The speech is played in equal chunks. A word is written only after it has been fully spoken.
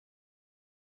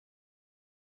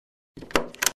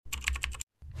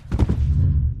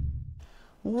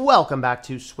Welcome back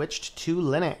to Switched to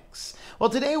Linux. Well,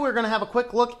 today we're going to have a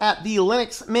quick look at the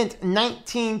Linux Mint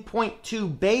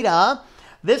 19.2 beta.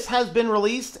 This has been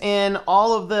released in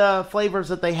all of the flavors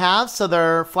that they have. So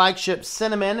their flagship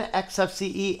Cinnamon,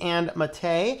 XFCE, and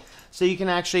Mate. So you can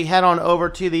actually head on over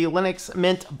to the Linux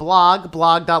Mint blog,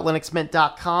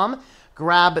 blog.linuxmint.com.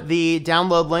 Grab the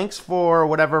download links for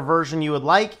whatever version you would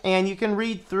like, and you can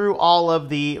read through all of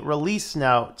the release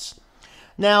notes.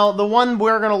 Now, the one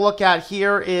we're going to look at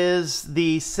here is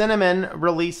the Cinnamon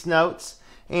release notes,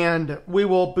 and we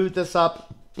will boot this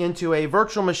up into a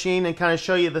virtual machine and kind of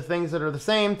show you the things that are the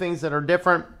same, things that are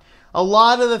different. A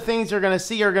lot of the things you're going to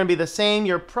see are going to be the same.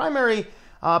 Your primary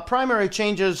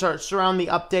changes are surround the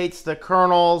updates, the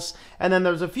kernels, and then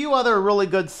there's a few other really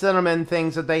good Cinnamon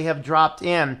things that they have dropped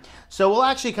in. So we'll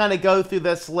actually kind of go through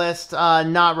this list,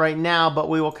 not right now, but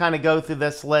we will kind of go through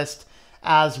this list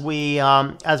as we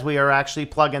are actually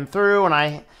plugging through, and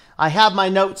I have my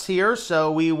notes here,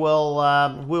 so we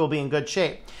will be in good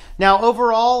shape. Now,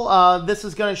 overall, this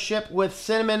is going to ship with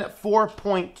Cinnamon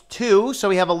 4.2, so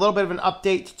we have a little bit of an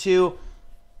update to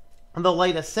the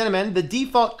latest Cinnamon. The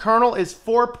default kernel is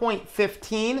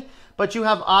 4.15, but you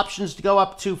have options to go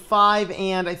up to 5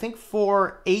 and I think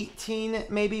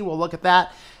 4.18 maybe. We'll look at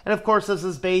that. And of course, this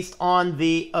is based on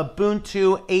the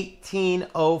Ubuntu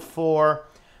 18.04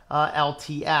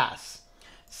 LTS.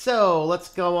 So let's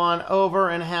go on over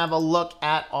and have a look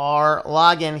at our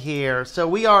login here. So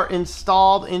we are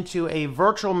installed into a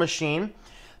virtual machine.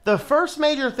 The first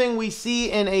major thing we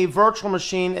see in a virtual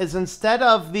machine is instead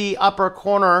of the upper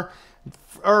corner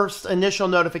first initial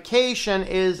notification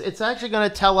is it's actually going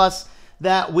to tell us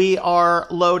that we are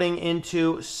loading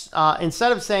into,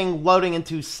 instead of saying loading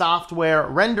into software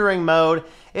rendering mode,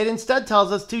 it instead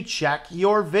tells us to check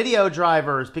your video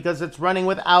drivers because it's running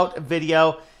without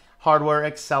video hardware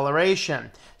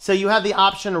acceleration. So you have the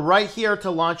option right here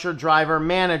to launch your driver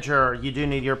manager. You do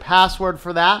need your password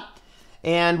for that.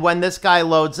 And when this guy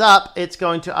loads up, it's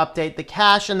going to update the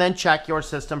cache and then check your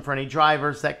system for any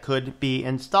drivers that could be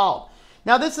installed.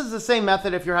 Now, this is the same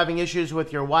method if you're having issues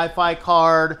with your Wi-Fi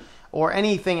card or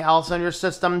anything else on your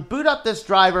system. Boot up this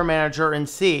driver manager and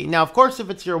see. Now, of course, if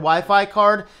it's your Wi-Fi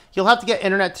card, you'll have to get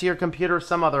internet to your computer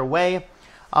some other way.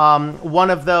 One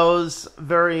of those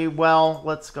very well,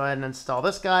 let's go ahead and install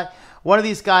this guy. One of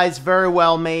these guys very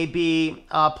well may be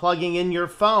plugging in your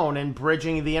phone and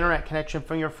bridging the internet connection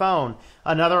from your phone.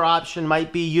 Another option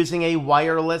might be using a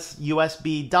wireless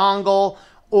USB dongle,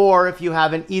 or if you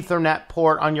have an Ethernet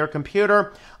port on your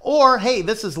computer. Or, hey,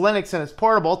 this is Linux and it's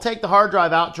portable. Take the hard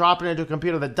drive out, drop it into a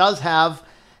computer that does have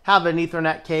an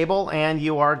Ethernet cable, and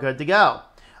you are good to go.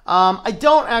 I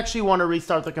don't actually want to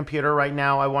restart the computer right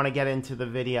now. I want to get into the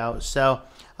video. So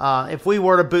if we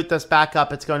were to boot this back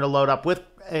up, it's going to load up with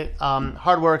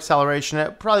hardware acceleration.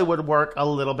 It probably would work a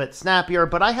little bit snappier,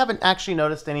 but I haven't actually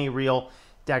noticed any real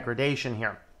degradation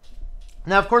here.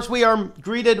 Now, of course, we are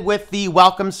greeted with the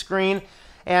welcome screen,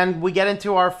 and we get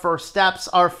into our first steps.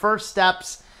 Our first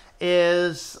steps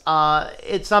is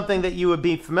it's something that you would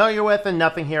be familiar with, and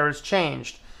nothing here has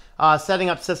changed. Setting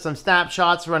up system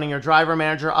snapshots, running your driver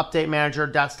manager, update manager,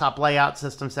 desktop layout,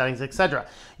 system settings, etc.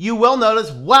 You will notice,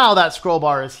 wow, that scroll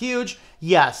bar is huge.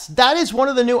 Yes, that is one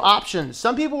of the new options.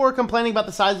 Some people were complaining about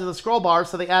the size of the scroll bar,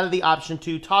 so they added the option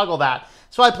to toggle that.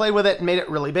 So I played with it and made it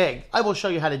really big. I will show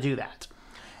you how to do that.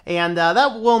 And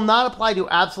that will not apply to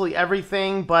absolutely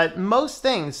everything, but most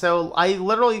things. So I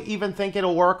literally even think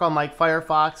it'll work on like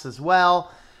Firefox as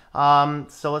well.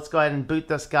 So let's go ahead and boot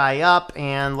this guy up,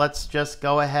 and let's just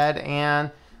go ahead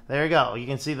and there you go. You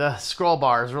can see the scroll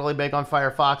bar is really big on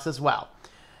Firefox as well.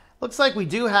 Looks like we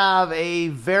do have a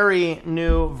very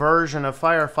new version of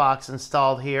Firefox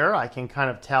installed here. I can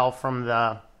kind of tell from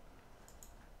the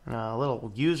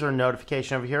little user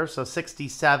notification over here. So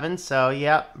 67. So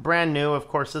yeah, brand new. Of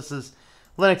course, this is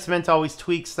Linux Mint always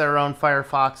tweaks their own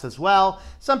Firefox as well.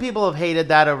 Some people have hated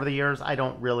that over the years. I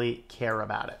don't really care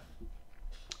about it.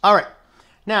 All right.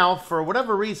 Now, for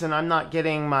whatever reason, I'm not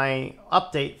getting my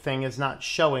update thing is not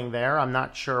showing there. I'm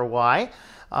not sure why.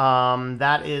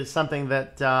 That is something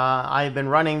that I've been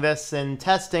running this in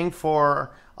testing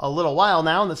for a little while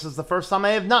now, and this is the first time I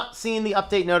have not seen the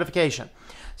update notification.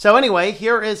 So anyway,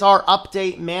 here is our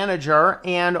update manager,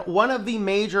 and one of the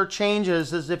major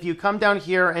changes is if you come down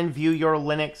here and view your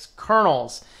Linux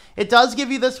kernels. It does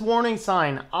give you this warning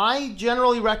sign. I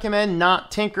generally recommend not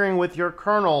tinkering with your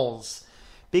kernels,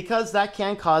 because that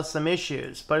can cause some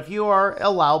issues. But if you are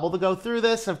allowable to go through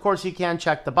this, and of course you can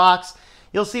check the box,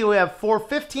 you'll see we have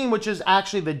 4.15, which is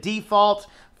actually the default,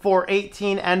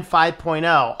 4.18, and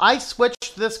 5.0. I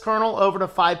switched this kernel over to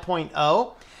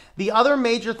 5.0. The other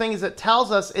major thing is it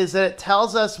tells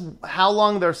us how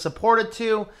long they're supported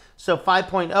to. So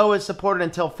 5.0 is supported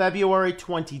until February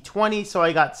 2020. So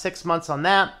I got 6 months on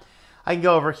that. I can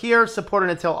go over here, supported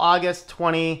until August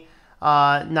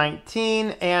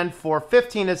 2019. And for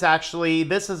 15 is actually,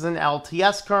 this is an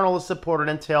LTS kernel, is supported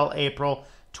until April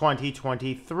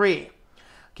 2023.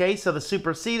 Okay, so the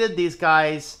superseded, these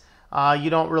guys, you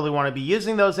don't really want to be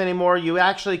using those anymore. You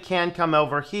actually can come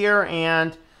over here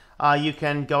and you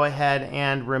can go ahead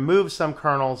and remove some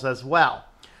kernels as well.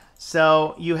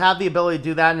 So you have the ability to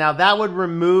do that. Now that would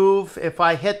remove, if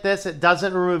I hit this, it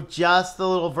doesn't remove just the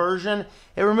little version.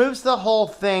 It removes the whole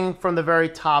thing from the very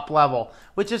top level,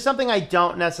 which is something I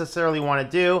don't necessarily want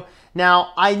to do.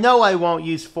 Now, I know I won't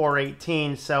use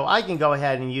 418, so I can go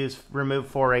ahead and remove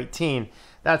 418.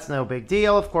 That's no big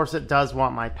deal. Of course, it does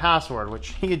want my password,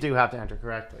 which you do have to enter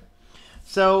correctly.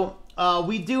 So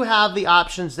we do have the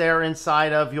options there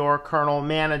inside of your kernel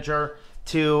manager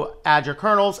to add your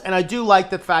kernels. And I do like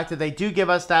the fact that they do give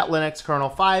us that Linux kernel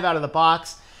 5 out of the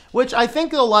box, which I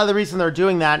think a lot of the reason they're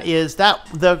doing that is that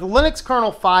the Linux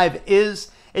kernel 5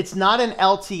 it's not an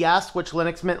LTS, which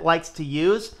Linux Mint likes to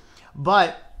use,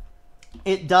 but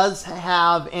it does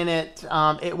have in it,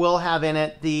 it will have in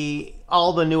it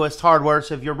all the newest hardware.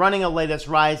 So if you're running a latest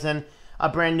Ryzen, a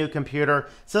brand new computer.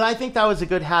 So I think that was a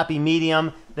good happy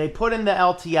medium. They put in the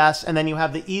LTS, and then you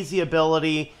have the easy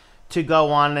ability to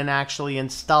go on and actually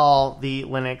install the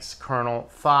Linux kernel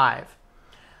 5.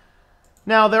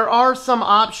 Now, there are some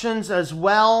options as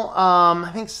well.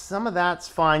 I think some of that's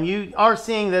fine. You are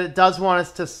seeing that it does want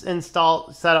us to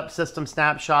set up system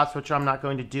snapshots, which I'm not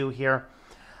going to do here.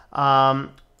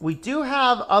 We do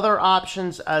have other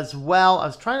options as well. I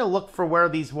was trying to look for where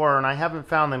these were, and I haven't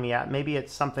found them yet. Maybe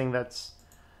it's something that's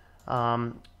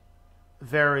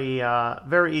very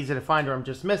easy to find, or I'm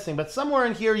just missing. But somewhere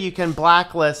in here, you can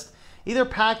blacklist either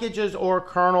packages or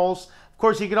kernels. Of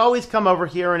course, you could always come over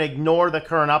here and ignore the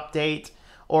current update,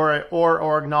 or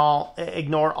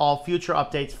ignore all future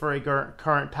updates for a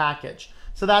current package.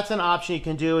 So that's an option you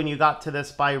can do, and you got to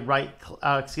this by right-clicking.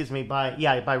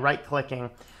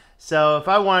 So if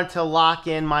I wanted to lock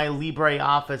in my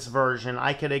LibreOffice version,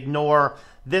 I could ignore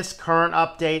this current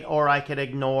update, or I could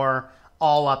ignore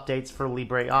all updates for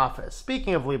LibreOffice.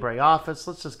 Speaking of LibreOffice,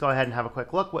 let's just go ahead and have a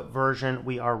quick look what version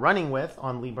we are running with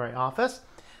on LibreOffice.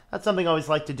 That's something I always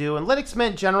like to do, and Linux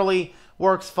Mint generally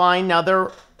works fine. Now, there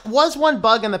was one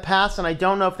bug in the past, and I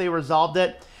don't know if they resolved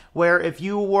it, where if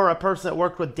you were a person that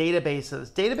worked with databases,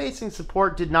 databasing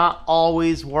support did not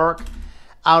always work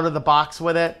out of the box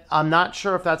with it. I'm not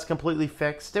sure if that's completely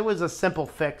fixed. It was a simple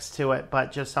fix to it,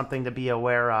 but just something to be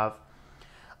aware of.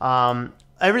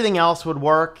 Everything else would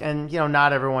work, and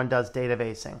not everyone does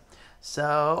databasing.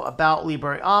 So about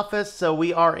LibreOffice, so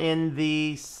we are in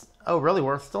the, oh really,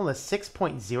 we're still in the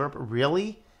 6.0,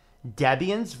 really?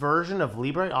 Debian's version of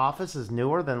LibreOffice is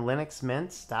newer than Linux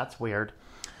Mint's? That's weird.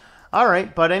 All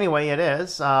right, but anyway, it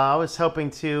is. I was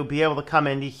hoping to be able to come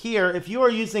into here. If you are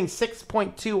using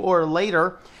 6.2 or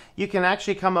later, you can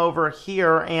actually come over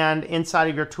here, and inside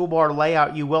of your toolbar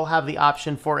layout, you will have the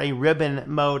option for a ribbon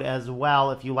mode as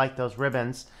well, if you like those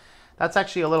ribbons. That's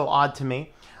actually a little odd to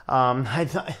me. I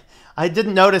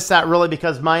didn't notice that really,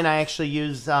 because mine I actually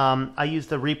use, I use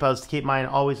the repos to keep mine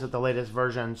always at the latest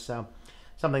version, so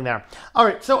something there. All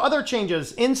right, so other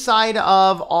changes. Inside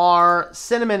of our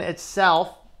Cinnamon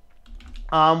itself,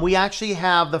 we actually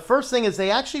have, the first thing is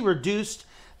they actually reduced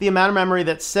the amount of memory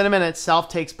that Cinnamon itself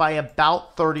takes by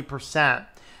about 30%.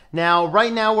 Now,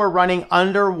 right now we're running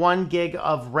under 1 gig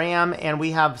of RAM, and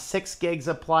we have 6 gigs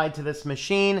applied to this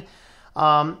machine.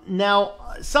 Now,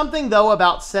 something though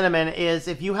about Cinnamon is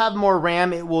if you have more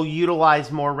RAM, it will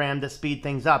utilize more RAM to speed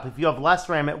things up. If you have less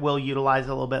RAM, it will utilize a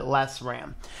little bit less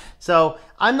RAM. So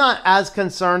I'm not as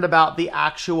concerned about the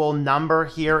actual number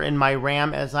here in my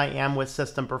RAM as I am with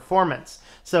system performance.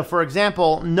 So for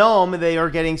example, GNOME, they are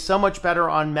getting so much better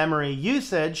on memory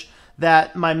usage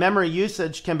that my memory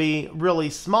usage can be really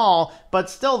small, but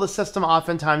still the system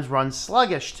oftentimes runs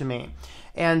sluggish to me.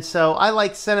 And so I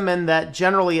like Cinnamon that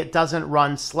generally it doesn't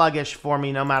run sluggish for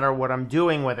me no matter what I'm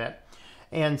doing with it.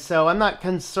 And so I'm not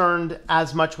concerned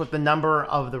as much with the number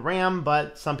of the RAM,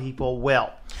 but some people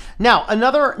will. Now,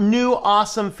 another new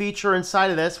awesome feature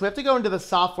inside of this, we have to go into the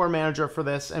software manager for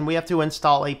this, and we have to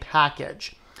install a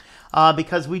package.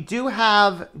 Because we do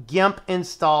have GIMP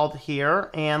installed here,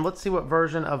 and let's see what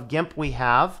version of GIMP we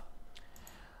have.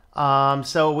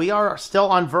 So we are still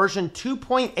on version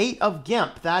 2.8 of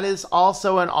GIMP. That is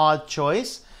also an odd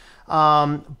choice,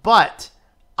 but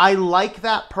I like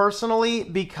that personally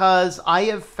because I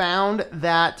have found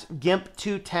that GIMP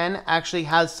 2.10 actually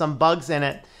has some bugs in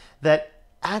it that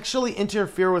actually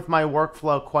interfere with my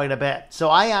workflow quite a bit. So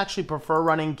I actually prefer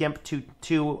running GIMP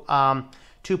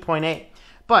 2.8.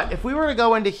 But if we were to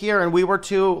go into here and we were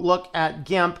to look at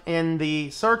GIMP in the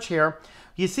search here,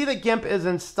 you see that GIMP is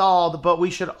installed, but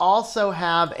we should also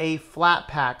have a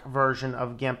Flatpak version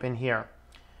of GIMP in here.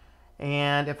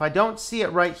 And if I don't see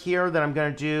it right here, then I'm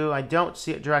going to do, I don't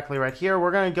see it directly right here.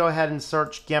 We're going to go ahead and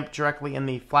search GIMP directly in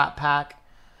the Flatpak.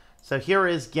 So here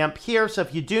is GIMP here. So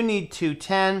if you do need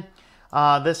 210,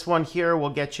 this one here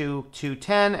will get you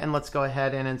 210, and let's go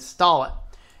ahead and install it.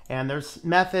 And there's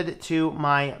method to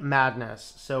my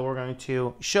madness. So we're going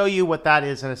to show you what that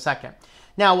is in a second.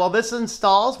 Now, while this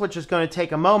installs, which is going to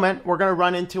take a moment, we're going to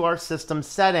run into our system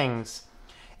settings.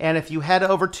 And if you head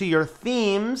over to your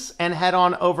themes and head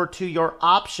on over to your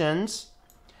options,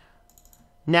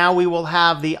 now we will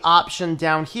have the option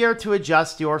down here to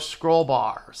adjust your scroll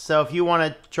bar. So if you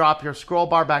want to drop your scroll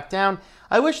bar back down,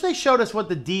 I wish they showed us what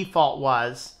the default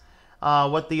was,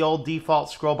 what the old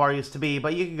default scroll bar used to be,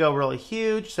 but you could go really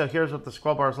huge. So here's what the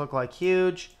scroll bars look like,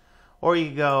 huge. Or you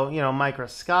could go, you know,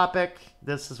 microscopic.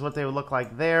 This is what they would look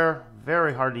like there.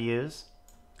 Very hard to use.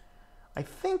 I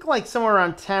think like somewhere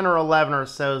around 10 or 11 or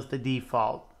so is the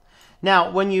default.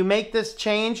 Now, when you make this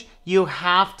change, you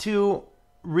have to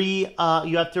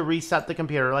reset the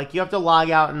computer. Like, you have to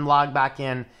log out and log back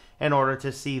in order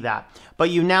to see that. But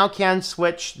you now can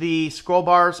switch the scroll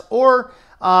bars, or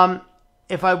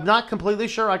if I'm not completely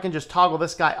sure, I can just toggle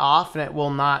this guy off and it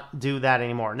will not do that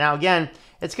anymore. Now, again,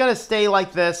 it's going to stay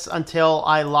like this until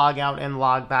I log out and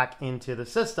log back into the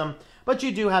system, but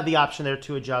you do have the option there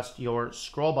to adjust your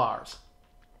scroll bars.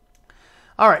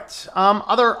 All right,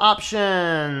 other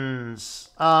options.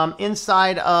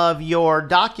 Inside of your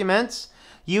documents,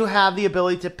 you have the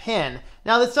ability to pin.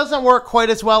 Now, this doesn't work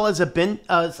quite as well as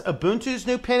Ubuntu's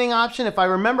new pinning option. If I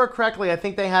remember correctly, I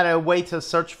think they had a way to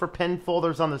search for pin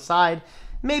folders on the side.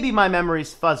 Maybe my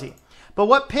memory's fuzzy. But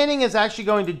what pinning is actually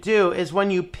going to do is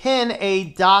when you pin a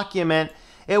document,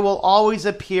 it will always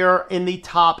appear in the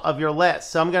top of your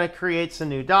list. So I'm going to create some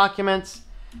new documents.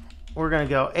 We're going to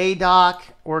go a doc.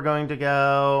 We're going to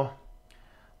go,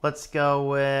 let's go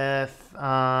with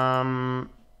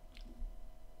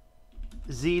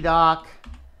ZDoc.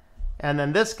 And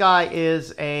then this guy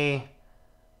is a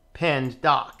pinned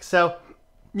doc. So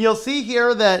you'll see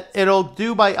here that it'll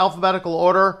do by alphabetical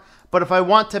order. But if I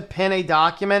want to pin a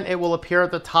document, it will appear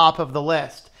at the top of the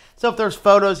list. So if there's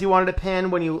photos you wanted to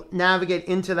pin, when you navigate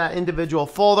into that individual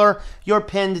folder, your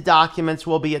pinned documents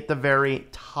will be at the very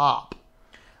top.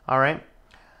 All right.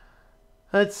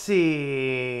 Let's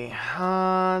see.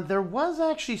 There was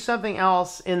actually something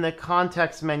else in the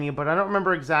context menu, but I don't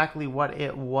remember exactly what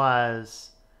it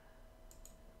was.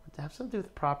 Did it have something to do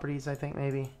with properties, I think,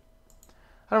 maybe?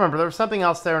 I don't remember. There was something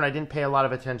else there, and I didn't pay a lot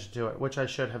of attention to it, which I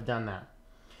should have done that.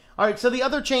 All right, so the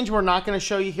other change we're not going to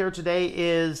show you here today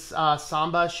is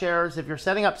Samba shares. If you're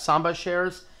setting up Samba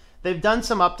shares, they've done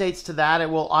some updates to that. It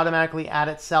will automatically add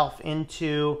itself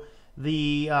into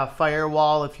the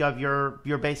firewall if you have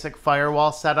your basic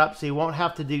firewall set up, so you won't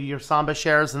have to do your Samba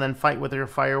shares and then fight with your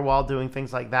firewall doing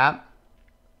things like that.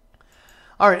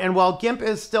 All right, and while GIMP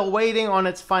is still waiting on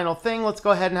its final thing, let's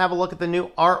go ahead and have a look at the new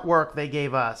artwork they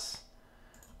gave us.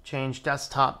 Change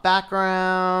desktop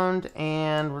background,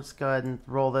 and let's go ahead and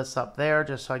roll this up there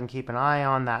just so I can keep an eye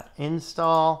on that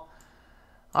install.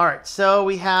 All right, so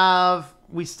we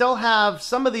still have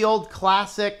some of the old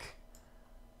classic.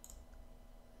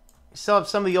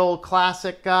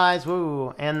 Guys,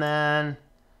 woo, and then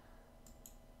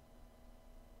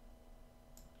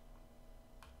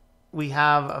we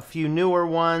have a few newer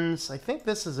ones. I think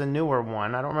this is a newer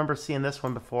one. I don't remember seeing this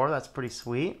one before. That's pretty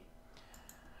sweet.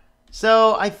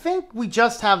 So I think we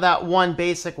just have that one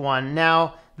basic one.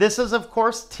 Now, this is, of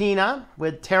course, Tina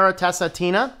with Terra Tessa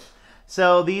Tina.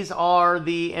 So these are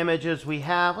the images we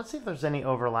have. Let's see if there's any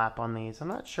overlap on these. I'm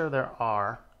not sure there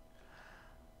are.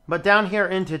 But down here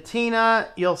into Tina,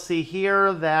 you'll see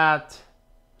here that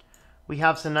we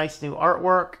have some nice new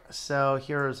artwork. So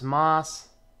here's Moss.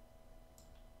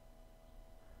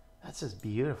 That's just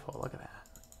beautiful. Look at that.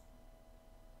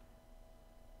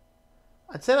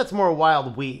 I'd say that's more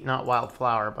wild wheat, not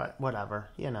wildflower, but whatever,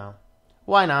 you know.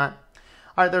 Why not?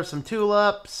 All right, there's some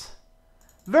tulips.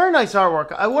 Very nice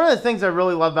artwork. One of the things I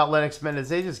really love about Linux Mint is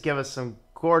they just give us some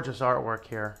gorgeous artwork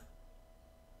here.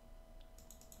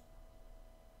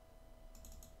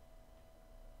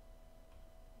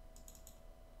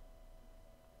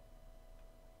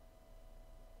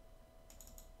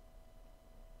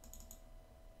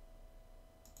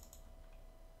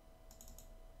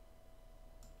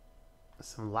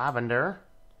 Some lavender.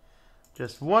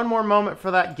 Just one more moment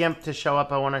for that GIMP to show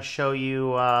up. I want to show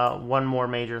you one more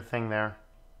major thing there.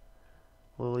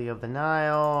 Lily of the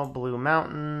Nile, Blue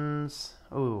Mountains.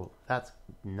 Ooh, that's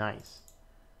nice.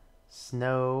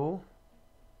 Snow.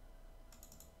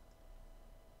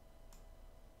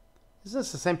 Is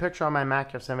this the same picture on my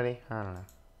Mac Yosemite? I don't know.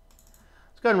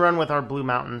 Let's go ahead and run with our Blue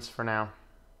Mountains for now.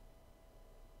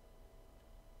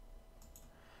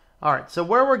 All right, so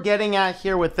where we're getting at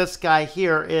here with this guy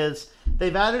here is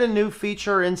they've added a new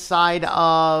feature inside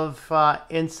of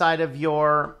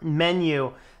your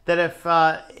menu that if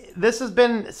this has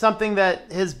been something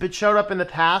that has been showed up in the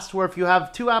past, where if you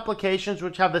have two applications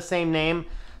which have the same name,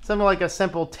 something like a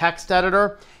simple text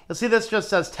editor, you'll see this just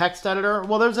says text editor.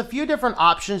 Well, there's a few different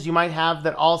options you might have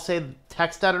that all say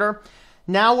text editor.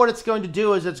 Now what it's going to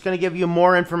do is it's going to give you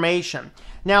more information.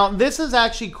 Now, this is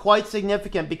actually quite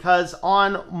significant because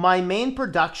on my main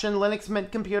production Linux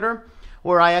Mint computer,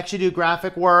 where I actually do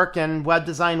graphic work and web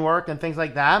design work and things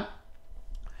like that,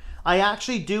 I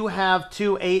actually do have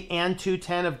 2.8 and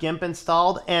 2.10 of GIMP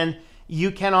installed, and you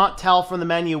cannot tell from the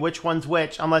menu which one's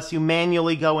which unless you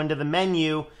manually go into the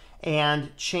menu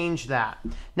and change that.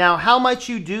 Now, how might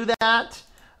you do that?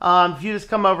 If you just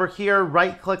come over here,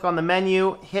 right-click on the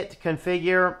menu, hit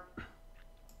Configure,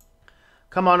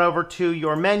 come on over to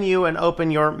your menu and open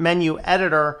your menu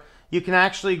editor, you can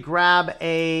actually grab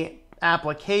a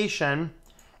application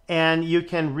and you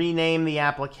can rename the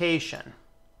application.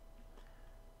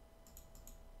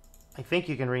 I think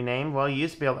you can rename. Well, you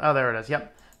used to be able to, oh, there it is.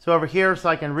 Yep. So over here, so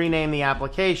I can rename the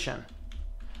application.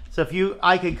 So if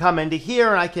I could come into here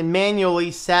and I can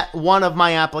manually set one of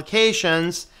my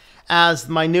applications as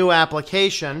my new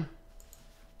application.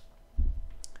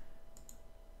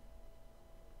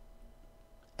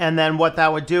 And then what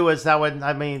that would do is that would,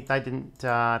 I mean, I didn't,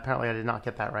 apparently I did not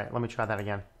get that right. Let me try that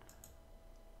again.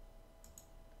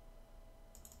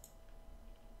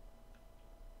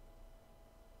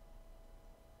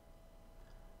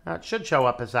 Now it should show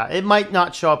up as that. It might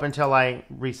not show up until I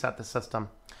reset the system.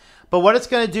 But what it's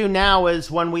going to do now is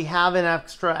when we have an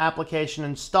extra application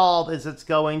installed is it's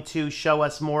going to show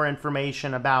us more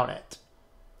information about it.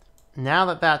 Now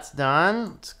that that's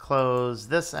done, let's close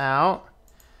this out.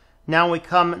 Now we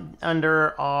come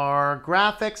under our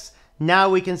graphics. Now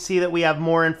we can see that we have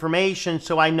more information,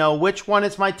 so I know which one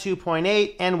is my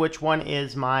 2.8 and which one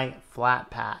is my flat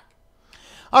pack.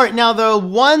 All right, now the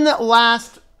one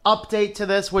last update to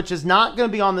this, which is not going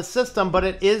to be on the system, but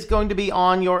it is going to be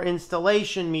on your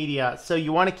installation media. So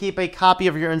you want to keep a copy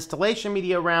of your installation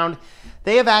media around.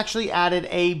 They have actually added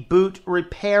a boot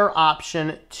repair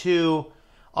option to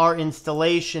our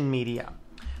installation media.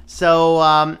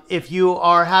 So if you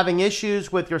are having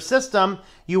issues with your system,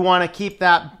 you want to keep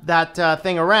that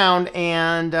thing around.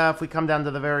 And if we come down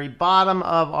to the very bottom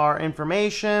of our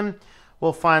information,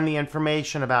 we'll find the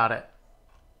information about it.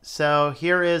 So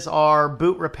here is our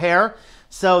boot repair.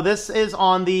 So this is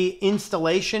on the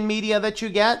installation media that you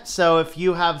get. So if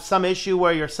you have some issue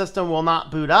where your system will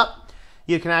not boot up,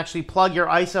 you can actually plug your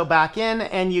ISO back in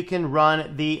and you can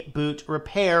run the boot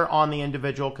repair on the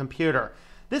individual computer.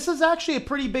 This is actually a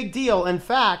pretty big deal. In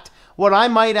fact, what I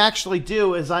might actually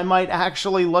do is I might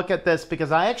actually look at this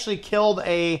because I actually killed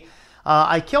a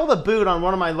boot on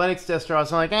one of my Linux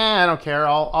distros. I'm like, I don't care.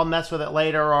 I'll mess with it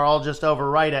later or I'll just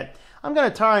overwrite it. I'm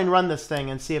going to try and run this thing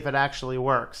and see if it actually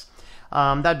works.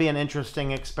 That'd be an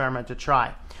interesting experiment to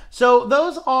try. So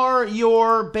those are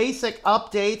your basic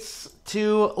updates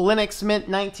to Linux Mint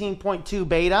 19.2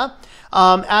 beta.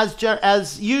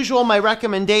 As usual, my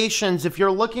recommendations, if you're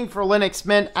looking for Linux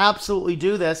Mint, absolutely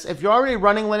do this. If you're already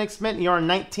running Linux Mint and you're on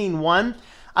 19.1,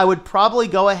 I would probably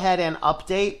go ahead and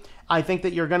update. I think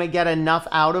that you're going to get enough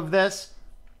out of this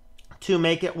to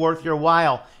make it worth your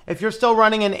while. If you're still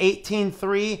running an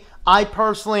 18.3, I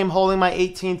personally am holding my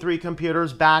 18.3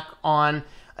 computers back on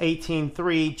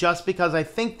 18.3 just because I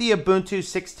think the Ubuntu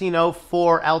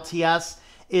 16.04 LTS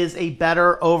is a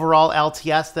better overall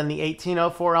LTS than the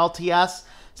 18.04 LTS.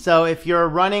 So if you're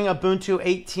running Ubuntu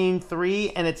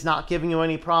 18.3 and it's not giving you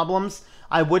any problems,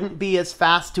 I wouldn't be as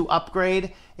fast to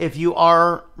upgrade. If you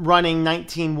are running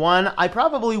 19.1, I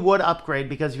probably would upgrade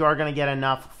because you are going to get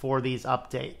enough for these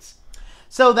updates.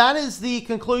 So that is the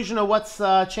conclusion of what's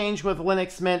changed with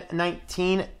Linux Mint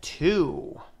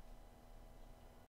 19.2.